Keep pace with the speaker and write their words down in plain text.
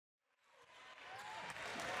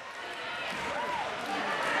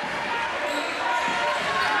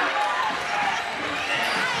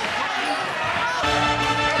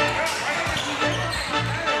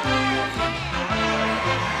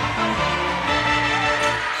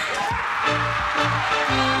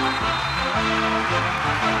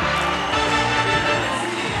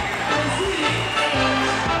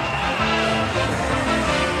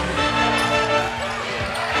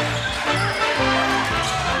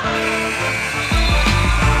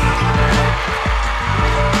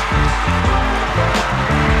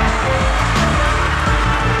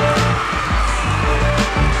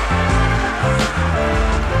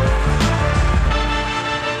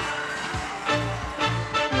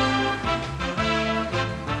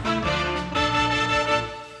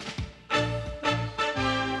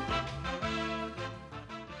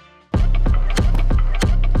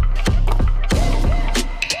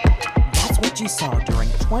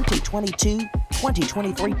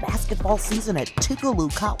2022-2023 basketball season at Tougaloo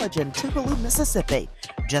College in Tougaloo, Mississippi,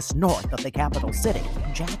 just north of the capital city,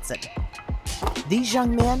 Jackson. These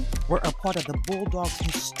young men were a part of the Bulldogs'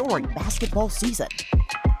 historic basketball season.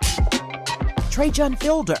 Trajan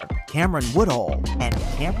Fielder, Cameron Woodall, and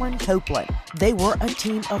Cameron Copeland, they were a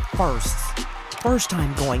team of firsts. First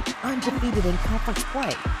time going undefeated in conference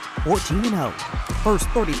play, 14-0. First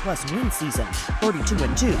 30-plus win season,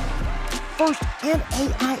 32-2. First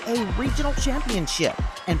NAIA Regional Championship,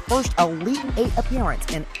 and first Elite Eight appearance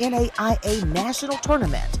in NAIA National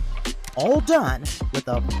Tournament. All done with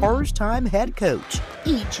a first-time head coach,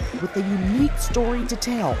 each with a unique story to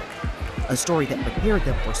tell. A story that prepared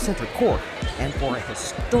them for center court and for a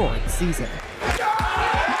historic season.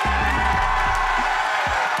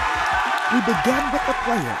 We began with the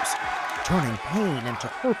players, turning pain into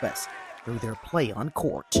purpose through their play on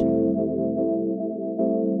court.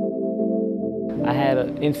 I had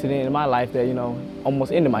an incident in my life that,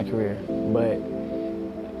 almost ended my career, but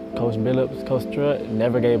Coach Billups, Coach Strutt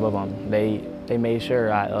never gave up on me. They made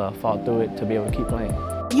sure I fought through it to be able to keep playing.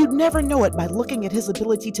 You'd never know it by looking at his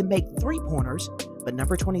ability to make three-pointers, but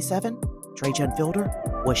number 27, Trajan Fielder,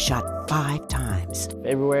 was shot 5 times.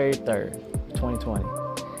 February 3rd, 2020,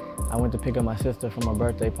 I went to pick up my sister from her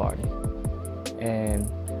birthday party, and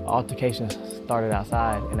altercations started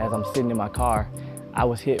outside, and as I'm sitting in my car, I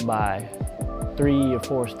was hit by 3 or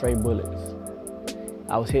 4 stray bullets.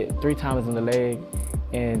 I was hit 3 times in the leg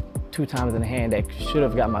and 2 times in the hand that should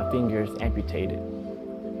have got my fingers amputated.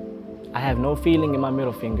 I have no feeling in my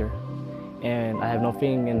middle finger, and I have no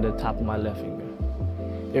feeling in the top of my left finger.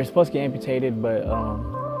 They were supposed to get amputated, but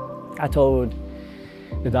I told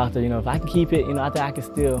the doctor, if I can keep it, I think I can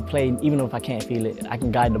still play, even if I can't feel it, I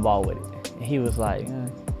can guide the ball with it. And he was like,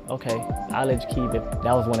 okay, I'll let you keep it.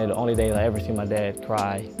 That was one of the only days I ever seen my dad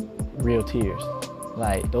cry real tears.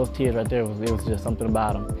 Like, those tears right there, it was just something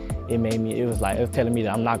about him. It was telling me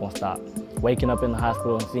that I'm not gonna stop. Waking up in the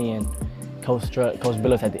hospital and seeing Coach Strutt, Coach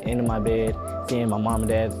Billups at the end of my bed, seeing my mom and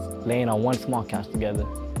dad laying on one small couch together,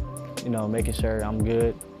 making sure I'm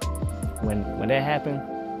good. When that happened,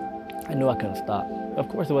 I knew I couldn't stop. Of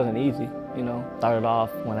course it wasn't easy, Started off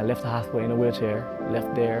when I left the hospital in a wheelchair,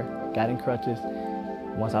 left there, got in crutches.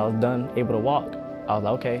 Once I was done, able to walk, I was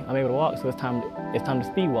like, okay, I'm able to walk, so it's time to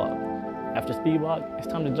speed walk. After speed walk, it's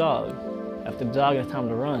time to jog. After jogging, it's time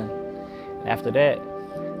to run. And after that,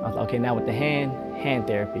 I was like, okay, now with the hand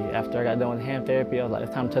therapy. After I got done with hand therapy, I was like,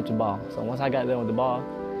 it's time to touch the ball. So once I got done with the ball,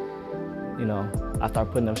 I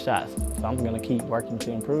started putting up shots. So I'm gonna keep working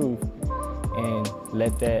to improve and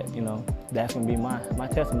let that, that's gonna be my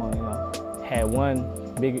testimony. Had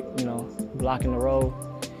one big, block in the road,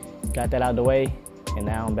 got that out of the way, and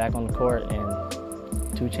now I'm back on the court, and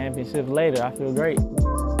 2 championships later, I feel great.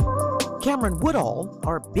 Cameron Woodall,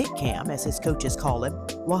 or Big Cam as his coaches call him,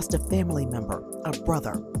 lost a family member, a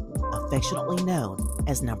brother, affectionately known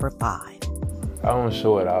as number 5. I don't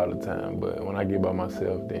show it all the time, but when I get by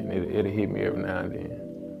myself, then it'll hit me every now and then.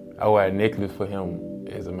 I wear a necklace for him,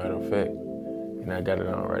 as a matter of fact, and I got it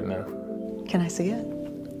on right now. Can I see it?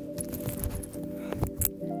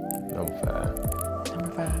 Number 5.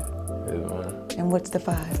 Number 5. That's mine. And what's the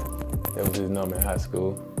 5? That was his number in high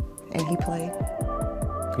school. And he played?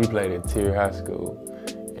 He played at Tier High School,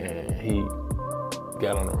 and he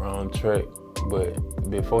got on the wrong track. But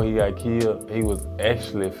before he got killed, he was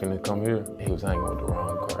actually finna come here. He was hanging with the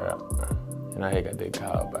wrong crowd. And I had got that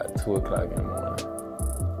call about 2 o'clock in the morning.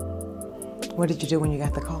 What did you do when you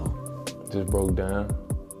got the call? Just broke down.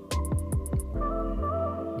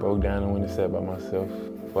 Broke down and went and sat by myself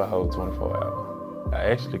for a whole 24 hours. I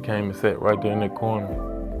actually came and sat right there in that corner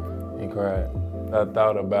and cried. I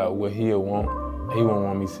thought about what he'll want. He wouldn't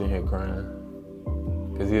want me sitting here crying.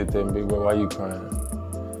 Cause he'll tell me, big bro, why you crying?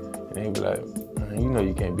 And he'd be like,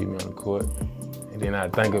 you can't beat me on the court. And then I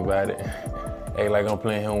think about it, act like I'm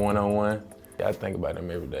playing him one-on-one. I think about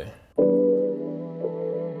him every day.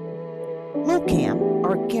 Lil Cam,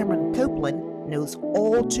 or Cameron Copeland, knows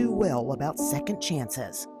all too well about second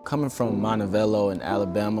chances. Coming from Montevallo in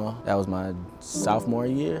Alabama, that was my sophomore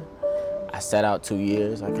year. I sat out 2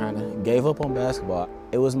 years. I kind of gave up on basketball.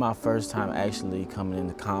 It was my first time actually coming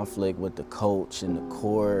into conflict with the coach and the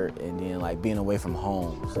court, and then being away from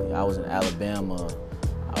home. So I was in Alabama.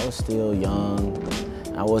 I was still young.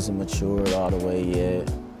 I wasn't matured all the way yet.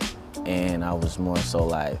 And I was more so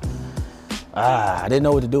I didn't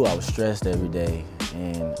know what to do. I was stressed every day.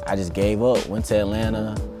 And I just gave up, went to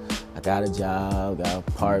Atlanta. I got a job, got an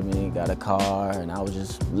apartment, got a car, and I was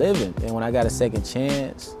just living. And when I got a second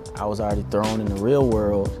chance, I was already thrown in the real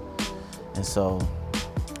world. And so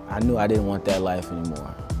I knew I didn't want that life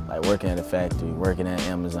anymore. like working at a factory, working at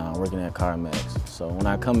Amazon, working at CarMax. So when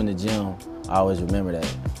I come in the gym, I always remember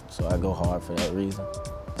that. So I go hard for that reason.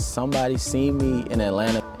 Somebody seen me in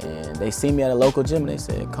Atlanta and they seen me at a local gym and they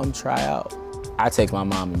said, come try out. I text my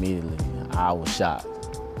mom immediately. I was shocked.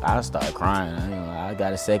 I started crying. I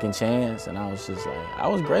got a second chance and I was just like, I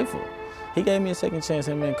was grateful. He gave me a second chance,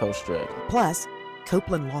 him and Coach Stretch. Plus,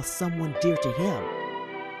 Copeland lost someone dear to him.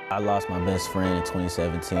 I lost my best friend in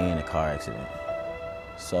 2017 in a car accident.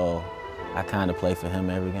 So I kind of play for him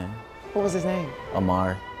every game. What was his name?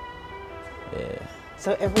 Amari. Yeah.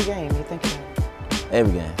 So every game you think about it?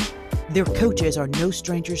 Every game. Their coaches are no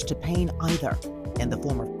strangers to pain either, in the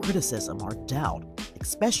form of criticism or doubt,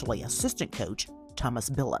 especially assistant coach Thomas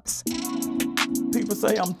Billups. People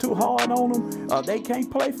say I'm too hard on them, they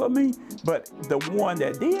can't play for me, but the one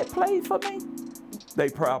that did play for me, they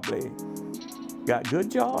probably got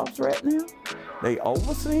good jobs right now. They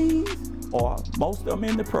overseas, or most of them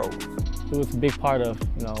in the pros. It was a big part of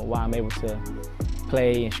why I'm able to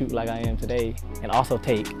play and shoot like I am today, and also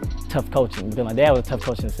take tough coaching, because my dad was a tough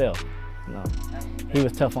coach himself. He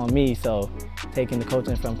was tough on me, so taking the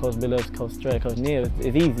coaching from Coach Billups, Coach Stretch, Coach Neal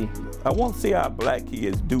is easy. I want to see our black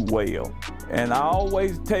kids do well. And I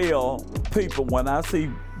always tell people when I see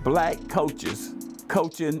black coaches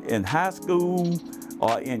coaching in high school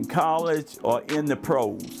or in college or in the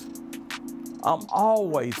pros, I'm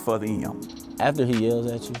always for them. After he yells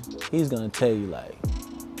at you, he's gonna tell you like,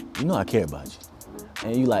 I care about you.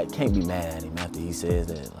 And you can't be mad at him after he says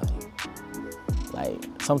that. Like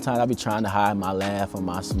sometimes I be trying to hide my laugh or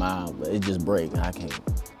my smile, but it just breaks and I can't.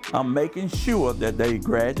 I'm making sure that they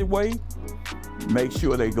graduate, make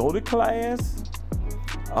sure they go to class,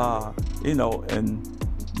 and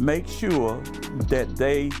make sure that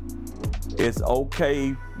it's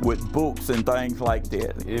okay with books and things like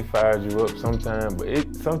that. It fires you up sometimes,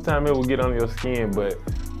 but sometimes it will get on your skin, but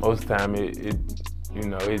most time it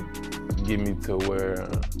get me to where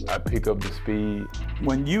I pick up the speed.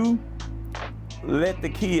 When you let the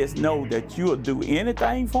kids know that you'll do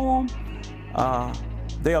anything for them,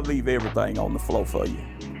 they'll leave everything on the floor for you.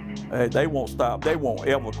 They won't stop. They won't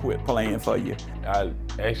ever quit playing for you. I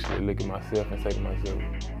actually look at myself and say to myself,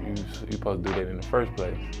 you're supposed to do that in the first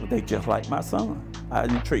place. They just like my son. I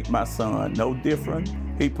didn't treat my son no different.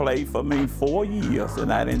 He played for me 4 years,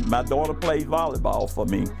 and my daughter played volleyball for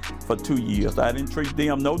me for 2 years. I didn't treat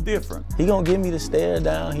them no different. He gonna give me the stare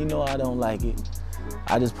down. He know I don't like it.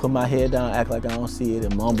 I just put my head down, act like I don't see it,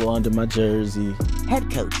 and mumble under my jersey.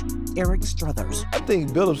 Head coach Eric Struthers. I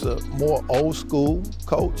think Billups is a more old school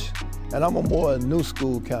coach, and I'm a more new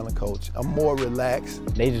school kind of coach. I'm more relaxed.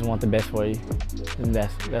 They just want the best for you, and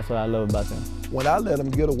that's what I love about them. When I let them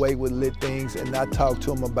get away with lit things and not talk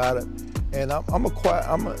to them about it, and I'm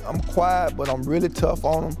quiet, but I'm really tough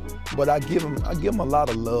on them. But I give them a lot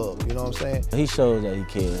of love. You know what I'm saying? He shows that he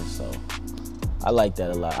cares, so I like that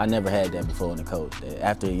a lot. I never had that before in a coach.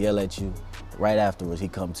 After he yell at you, right afterwards he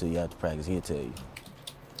come to you after practice. He'll tell you.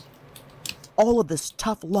 All of this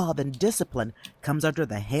tough love and discipline comes under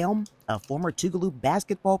the helm of former Tougaloo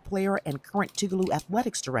basketball player and current Tougaloo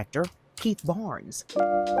athletics director, Keith Barnes.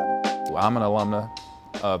 I'm an alumna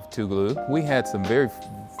of Tougaloo. We had some very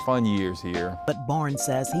fun years here. But Barnes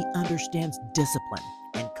says he understands discipline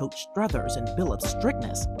and Coach Struthers and Billups'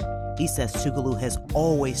 strictness. He says Tougaloo has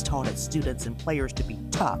always taught its students and players to be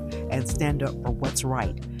tough and stand up for what's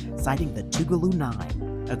right, citing the Tougaloo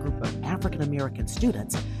Nine, a group of African-American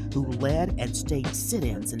students who led and staged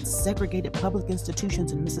sit-ins in segregated public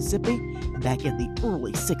institutions in Mississippi back in the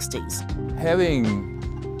early 60s. Having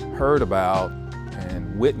heard about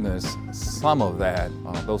and witnessed some of that,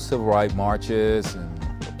 those civil rights marches and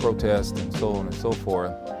protests and so on and so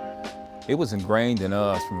forth, it was ingrained in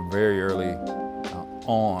us from very early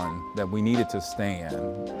on that we needed to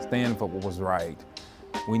stand for what was right.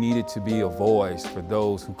 We needed to be a voice for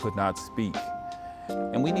those who could not speak.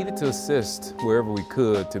 And we needed to assist wherever we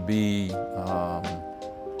could to be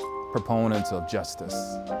proponents of justice.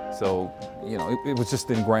 So, it was just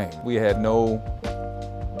ingrained. We had no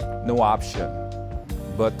option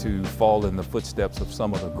but to fall in the footsteps of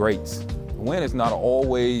some of the greats. The win is not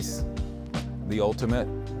always the ultimate,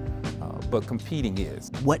 but competing is.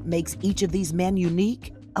 What makes each of these men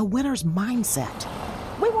unique? A winner's mindset.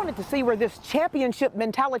 We wanted to see where this championship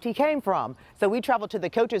mentality came from, so we traveled to the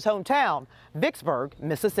coach's hometown, Vicksburg,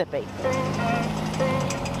 Mississippi.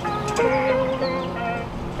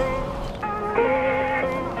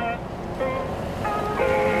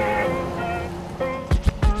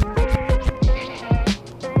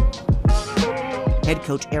 Head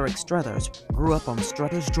coach Eric Struthers grew up on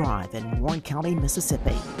Struthers Drive in Warren County,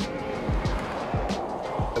 Mississippi.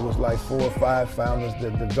 It was like 4 or 5 founders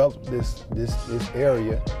that developed this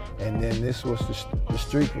area, and then the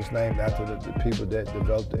street was named after the people that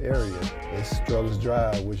developed the area. It's Struthers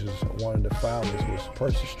Drive, which is one of the founders was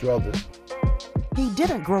Percy Struthers. He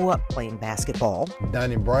didn't grow up playing basketball.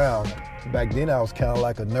 Donnie Brown, back then I was kind of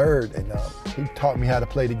like a nerd, and he taught me how to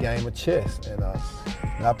play the game of chess. And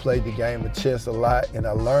I played the game of chess a lot, and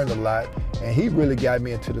I learned a lot. And he really got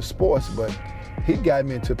me into the sports, but he got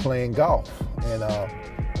me into playing golf.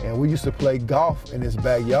 And we used to play golf in his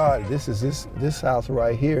backyard. This is this house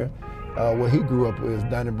right here, where he grew up with,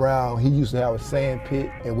 Donnie Brown. He used to have a sand pit,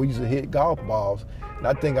 and we used to hit golf balls. And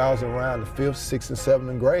I think I was around the 5th, 6th, and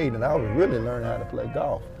 7th grade, and I was really learning how to play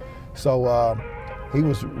golf. So he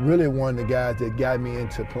was really one of the guys that got me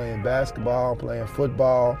into playing basketball, playing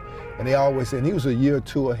football. And they always said, and he was a year or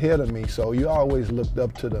 2 ahead of me, so you always looked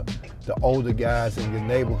up to the older guys in your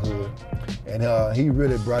neighborhood. And he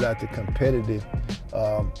really brought out the competitive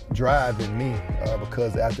drive in me,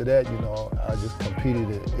 because after that, you know, I just competed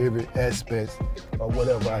in every aspect of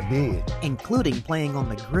whatever I did. Including playing on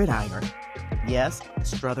the gridiron. Yes,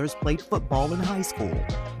 Struthers played football in high school.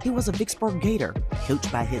 He was a Vicksburg Gator,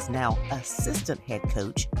 coached by his now assistant head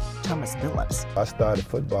coach, Thomas Billups. I started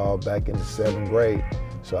football back in the 7th grade,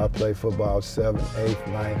 so I played football 7th, 8th,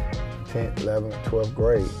 9th, 10th, 11th, 12th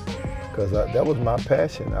grade, because that was my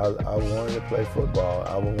passion. I wanted to play football.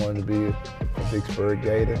 I wanted to be a Vicksburg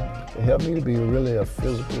Gator. It helped me to be really a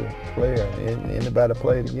physical player. Anybody that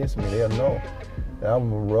played against me, they'll know that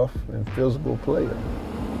I'm a rough and physical player.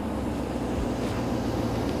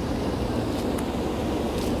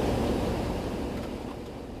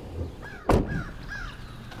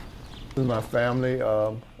 This is my family,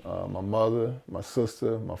 my mother, my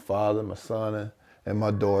sister, my father, my son, and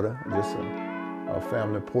my daughter. Just a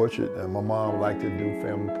family portrait, and my mom liked to do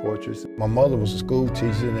family portraits. My mother was a school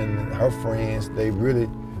teacher, and her friends, they really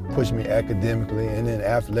pushed me academically and then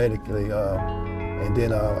athletically. And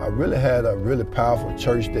then I really had a really powerful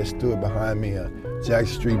church that stood behind me,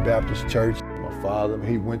 Jackson Street Baptist Church. My father,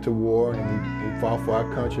 he went to war and he fought for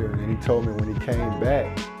our country, and then he told me when he came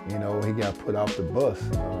back, you know, he got put off the bus.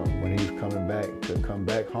 When he was coming back to come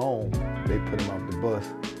back home, they put him off the bus.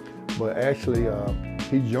 But actually,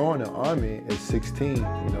 he joined the Army at 16, you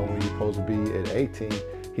know, when you're supposed to be at 18.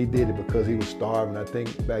 He did it because he was starving. I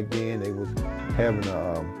think back then they was having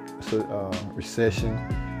a recession,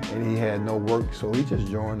 and he had no work, so he just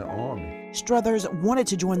joined the Army. Struthers wanted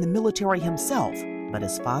to join the military himself, but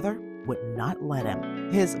his father would not let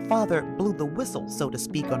him. His father blew the whistle, so to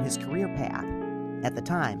speak, on his career path. At the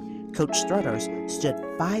time, Coach Struthers stood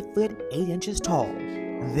 5 foot 8 inches tall.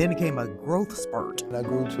 Then came a growth spurt. I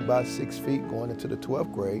grew to about 6 feet going into the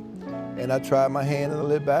 12th grade, and I tried my hand in a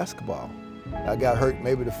little basketball. I got hurt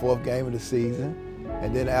maybe the 4th game of the season,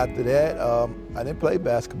 and then after that, I didn't play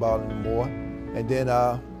basketball anymore. And then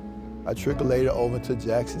I trickulated over to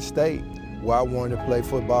Jackson State, where I wanted to play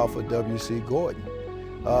football for W.C. Gordon.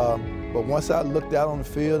 But once I looked out on the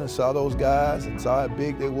field and saw those guys and saw how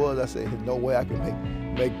big they was, I said, there's no way I can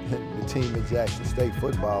make the team at Jackson State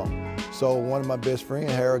football. So one of my best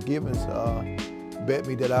friends, Harold Gibbons, bet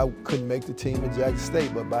me that I couldn't make the team at Jackson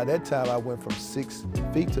State. But by that time, I went from 6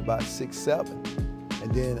 feet to about 6'7".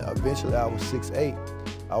 And then eventually I was 6'8".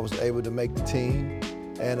 I was able to make the team.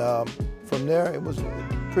 And from there, it was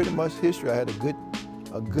pretty much history. I had a good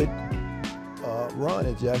run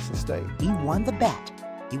at Jackson State. He won the bet.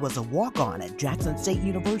 He was a walk-on at Jackson State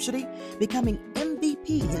University, becoming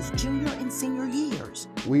MVP his junior and senior years.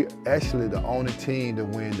 We actually the only team to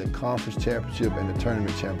win the conference championship and the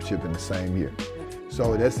tournament championship in the same year.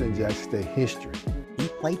 So that's in Jackson State history. He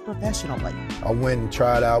played professionally. I went and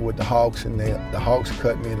tried out with the Hawks, and the Hawks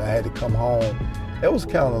cut me, and I had to come home. It was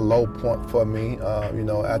kind of a low point for me. You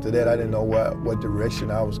know, after that, I didn't know what direction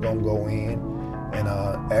I was going to go in. And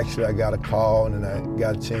actually, I got a call, and I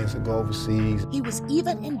got a chance to go overseas. He was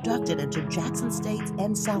even inducted into Jackson State's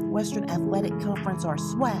and Southwestern Athletic Conference, or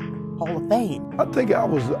SWAC, Hall of Fame. I think I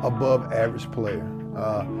was above average player.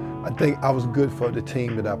 I think I was good for the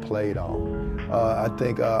team that I played on. I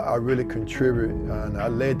think I really contributed, and I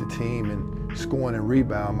led the team in scoring and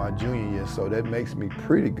rebound my junior year, so that makes me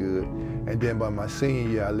pretty good. And then by my senior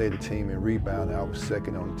year, I led the team in rebound, and I was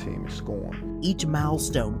second on the team in scoring. Each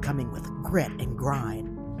milestone coming with grit and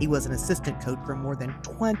grind. He was an assistant coach for more than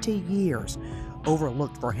 20 years,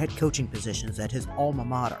 overlooked for head coaching positions at his alma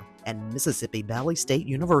mater and Mississippi Valley State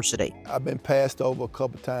University. I've been passed over a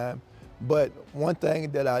couple times, but one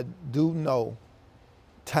thing that I do know,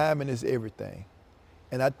 timing is everything.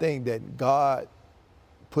 And I think that God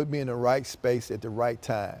put me in the right space at the right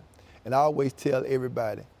time. And I always tell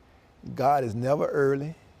everybody, God is never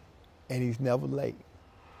early and he's never late.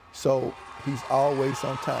 So he's always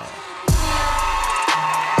on time.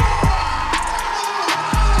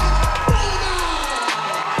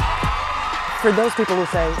 For those people who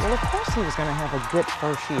say, well, of course he was going to have a good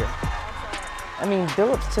first year. I mean,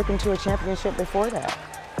 Billups took him to a championship before that,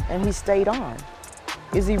 and he stayed on.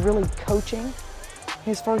 Is he really coaching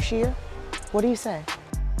his first year? What do you say?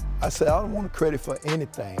 I said, I don't want credit for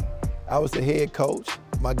anything. I was the head coach.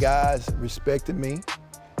 My guys respected me.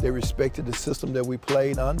 They respected the system that we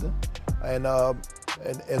played under. And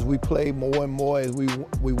as we played more and more, as we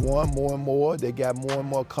won more and more, they got more and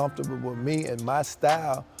more comfortable with me and my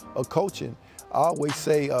style of coaching. I always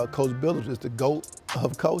say Coach Billups is the GOAT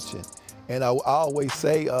of coaching. And I always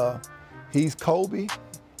say he's Kobe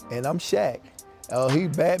and I'm Shaq.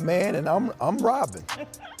 He's Batman and I'm Robin.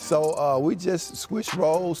 So we just switch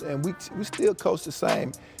roles and we still coach the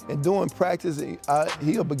same. And during practice,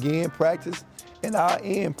 he'll begin practice and I'll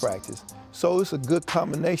end practice. So it's a good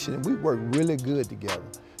combination and we work really good together.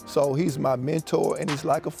 So he's my mentor and he's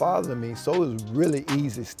like a father to me. So it's really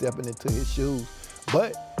easy stepping into his shoes.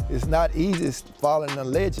 But it's not easy following a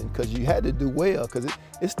legend because you had to do well because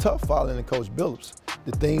it's tough following Coach Billups.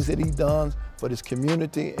 The things that he done for this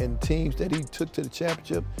community and teams that he took to the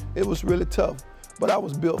championship, it was really tough. But I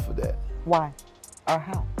was built for that. Why or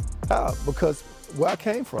how? How? Because where I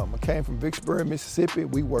came from Vicksburg, Mississippi.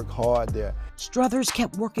 We worked hard there. Struthers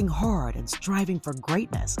kept working hard and striving for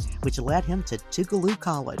greatness, which led him to Tougaloo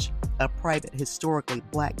College, a private historically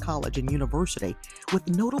black college and university with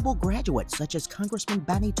notable graduates such as Congressman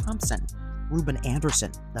Bonnie Thompson, Reuben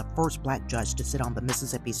Anderson, the first black judge to sit on the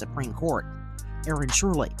Mississippi Supreme Court, Aaron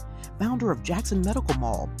Shirley, founder of Jackson Medical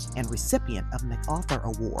Mall and recipient of MacArthur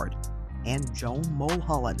Award, and Joan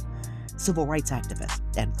Mulholland, civil rights activist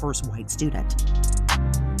and first white student.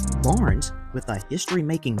 Lawrence, with a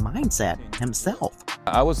history-making mindset himself.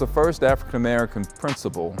 I was the first African-American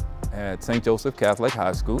principal at St. Joseph Catholic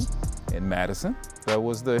High School in Madison. That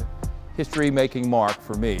was the history-making mark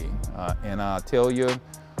for me. And I'll tell you,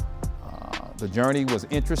 the journey was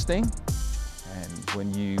interesting.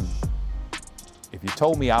 And if you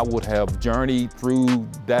told me I would have journeyed through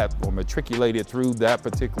that or matriculated through that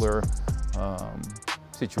particular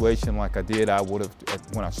situation like I did, I would have,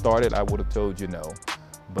 when I started, I would have told you no.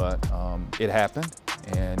 But it happened,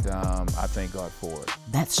 and I thank God for it.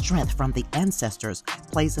 That strength from the ancestors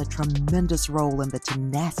plays a tremendous role in the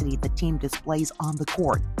tenacity the team displays on the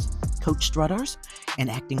court. Coach Struthers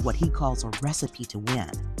enacting what he calls a recipe to win.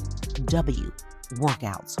 W,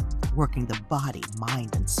 workouts, working the body,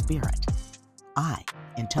 mind, and spirit. I,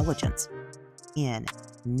 intelligence. N,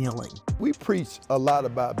 kneeling. We preach a lot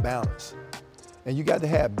about balance, and you got to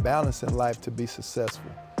have balance in life to be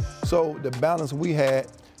successful. So the balance we had,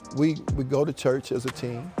 we go to church as a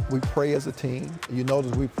team, we pray as a team. You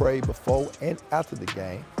notice we pray before and after the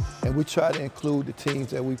game, and we try to include the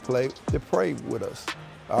teams that we play to pray with us.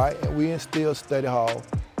 All right, and we instill study hall.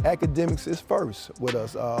 Academics is first with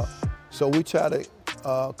us, so we try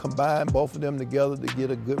to combine both of them together to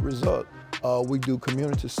get a good result. We do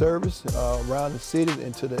community service around the cities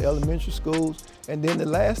into the elementary schools, and then the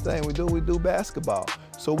last thing we do basketball.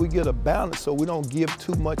 So we get a balance so we don't give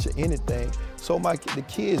too much of anything. So the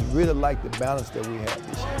kids really like the balance that we have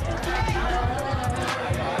this year.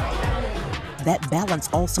 That balance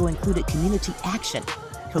also included community action.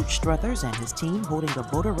 Coach Struthers and his team holding a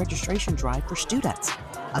voter registration drive for students,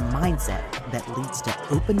 a mindset that leads to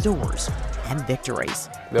open doors and victories.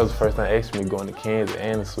 That was the first time actually going to Kansas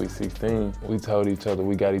and the Sweet 16. We told each other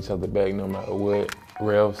we got each other back no matter what.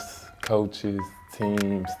 Refs, coaches,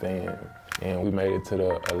 team, stand. And we made it to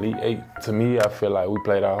the Elite Eight. To me, I feel like we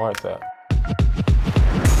played our hearts out.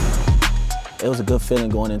 It was a good feeling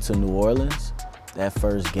going into New Orleans. That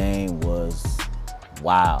first game was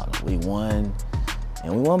wild. We won,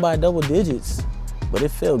 and we won by double digits. But it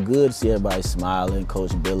felt good to see everybody smiling,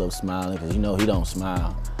 Coach Billups smiling, because you know he don't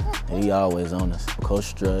smile. And he always on us. Coach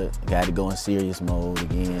Strutt got to go in serious mode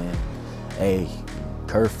again. Hey,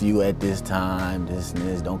 curfew at this time, this and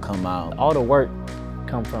this, don't come out. All the work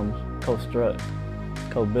come from Coach Strutt,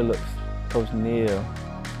 Coach Billups, Coach Neal.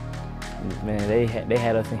 Man, they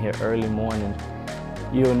had us in here early morning.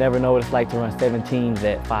 You'll never know what it's like to run 7 teams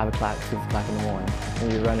at 5 o'clock, 6 o'clock in the morning.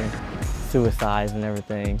 When you're running suicides and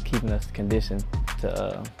everything, keeping us conditioned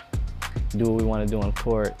to do what we want to do on the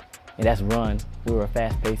court. And that's run. We were a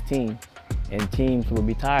fast-paced team. And teams would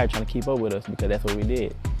be tired trying to keep up with us because that's what we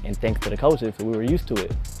did. And thanks to the coaches, we were used to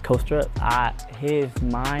it. Coach Strutt, his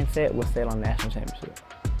mindset was set on national championship.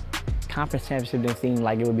 Conference championship didn't seem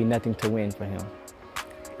like it would be nothing to win for him.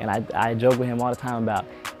 And I joke with him all the time about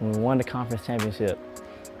when we won the conference championship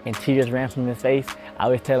and tears ran from his face, I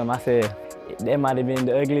always tell him, I said, That might have been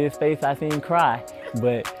the ugliest face I seen cry,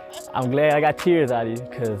 but I'm glad I got tears out of you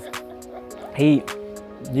because he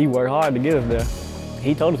worked hard to get us there.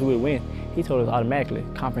 He told us we would win. He told us automatically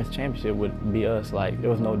conference championship would be us. Like, there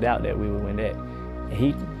was no doubt that we would win that. And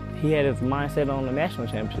he had his mindset on the national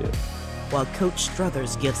championship. While Coach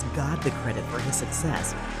Struthers gives God the credit for his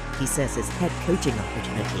success, he says his head coaching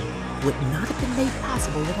opportunity would not have been made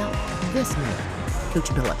possible without this man, Coach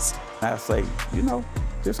Billups. I say, you know,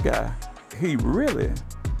 this guy, he really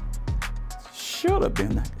should have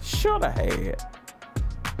had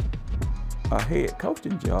a head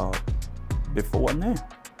coaching job before now.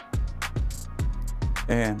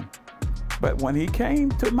 But when he came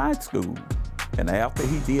to my school, and after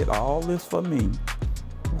he did all this for me,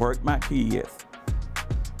 worked my kids,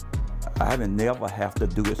 I didn't never have to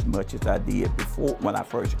do as much as I did before when I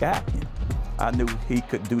first got him. I knew he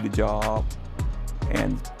could do the job,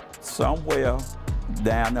 and somewhere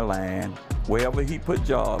down the line, wherever he put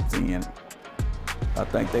jobs in, I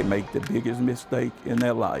think they make the biggest mistake in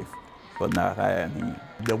their life for not hiring him.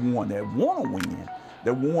 The one that want to win,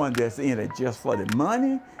 the one that's in it just for the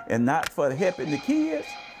money and not for helping the kids,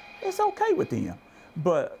 it's okay with him.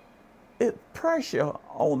 But it's pressure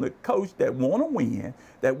on the coach that want to win,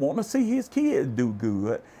 that want to see his kids do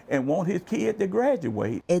good and want his kid to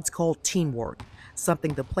graduate. It's called teamwork,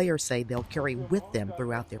 something the players say they'll carry with them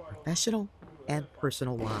throughout their professional and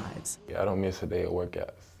personal lives. I don't miss a day of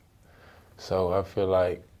workouts. So I feel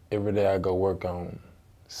like every day I go work on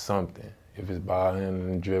something. If it's ball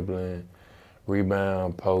handling, dribbling,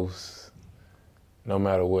 rebound, posts, no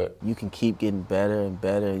matter what. You can keep getting better and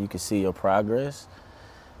better, and you can see your progress.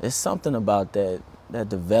 There's something about that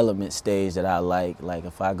development stage that I like. Like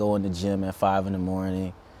if I go in the gym at 5 in the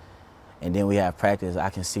morning and then we have practice, I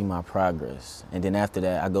can see my progress. And then after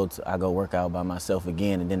that, I go work out by myself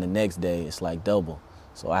again, and then the next day it's like double.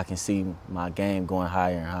 So I can see my game going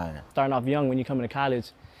higher and higher. Starting off young, when you come into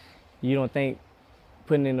college, you don't think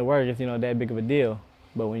putting in the work is, that big of a deal.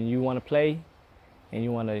 But when you want to play and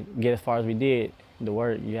you want to get as far as we did, the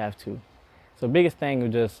work, you have to. So the biggest thing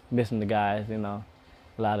was just missing the guys, a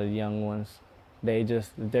lot of the young ones.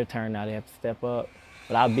 It's their turn now, they have to step up.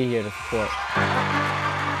 But I'll be here to support.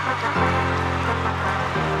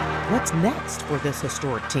 What's next for this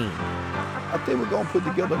historic team? I think we're going to put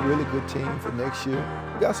together a really good team for next year.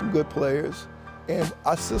 We got some good players, and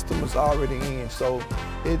our system is already in, so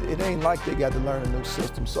it ain't like they got to learn a new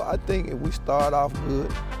system. So I think if we start off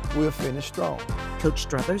good, we'll finish strong. Coach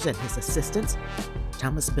Struthers and his assistants,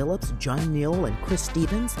 Thomas Billups, John Neal, and Chris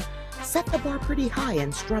Stevens, set the bar pretty high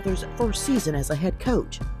in Struthers' first season as a head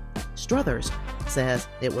coach. Struthers says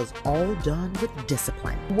it was all done with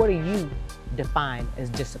discipline. What do you define as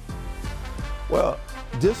discipline? Well,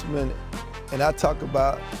 discipline, and I talk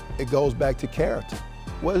about, it goes back to character.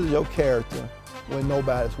 What is your character when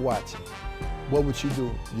nobody's watching? What would you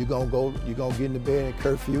do? You're gonna get in the bed in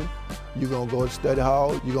curfew, you're gonna go to study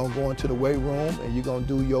hall, you're gonna go into the weight room, and you're gonna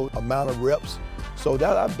do your amount of reps. So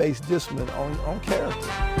that I base discipline on character.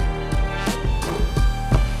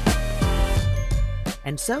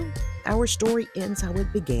 And so, our story ends how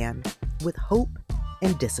it began, with hope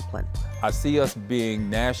and discipline. I see us being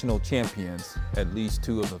national champions at least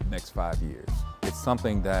 2 of the next 5 years. It's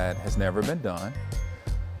something that has never been done.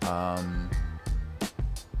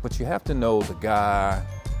 But you have to know the guy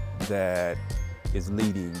that is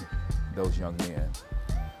leading those young men.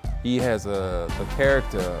 He has the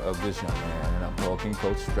character of this young man, and I'm talking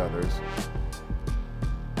Coach Struthers.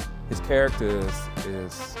 His character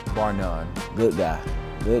is bar none. Good guy,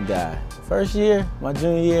 good guy. First year, my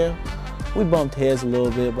junior year, we bumped heads a little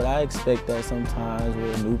bit, but I expect that sometimes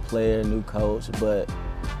with a new player, new coach, but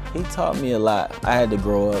he taught me a lot. I had to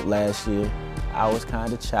grow up last year. I was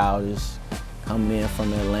kind of childish, coming in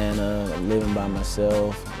from Atlanta, living by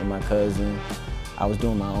myself and my cousin. I was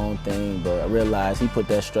doing my own thing, but I realized he put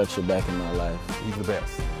that structure back in my life. He's the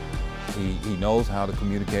best. He knows how to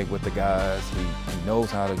communicate with the guys. He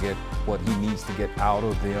knows how to get what he needs to get out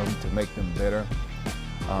of them to make them better.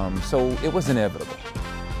 So it was inevitable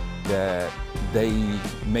that they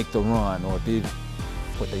make the run or did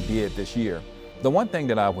what they did this year. The one thing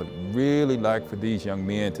that I would really like for these young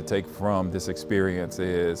men to take from this experience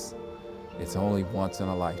is it's only once in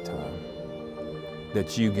a lifetime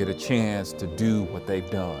that you get a chance to do what they've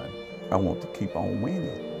done. I want to keep on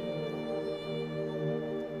winning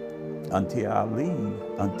until I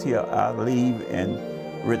leave and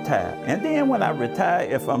retire. And then when I retire,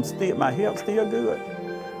 if my health still good,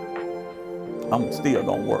 I'm still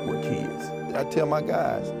gonna work with kids. I tell my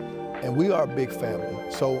guys, and we are a big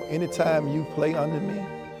family, so anytime you play under me,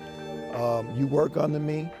 you work under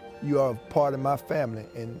me, you are part of my family.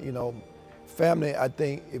 And Family, I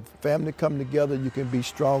think if family come together, you can be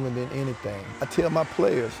stronger than anything. I tell my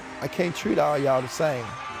players, I can't treat all y'all the same,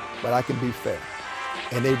 but I can be fair.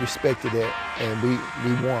 And they respected that, and we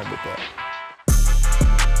won with that.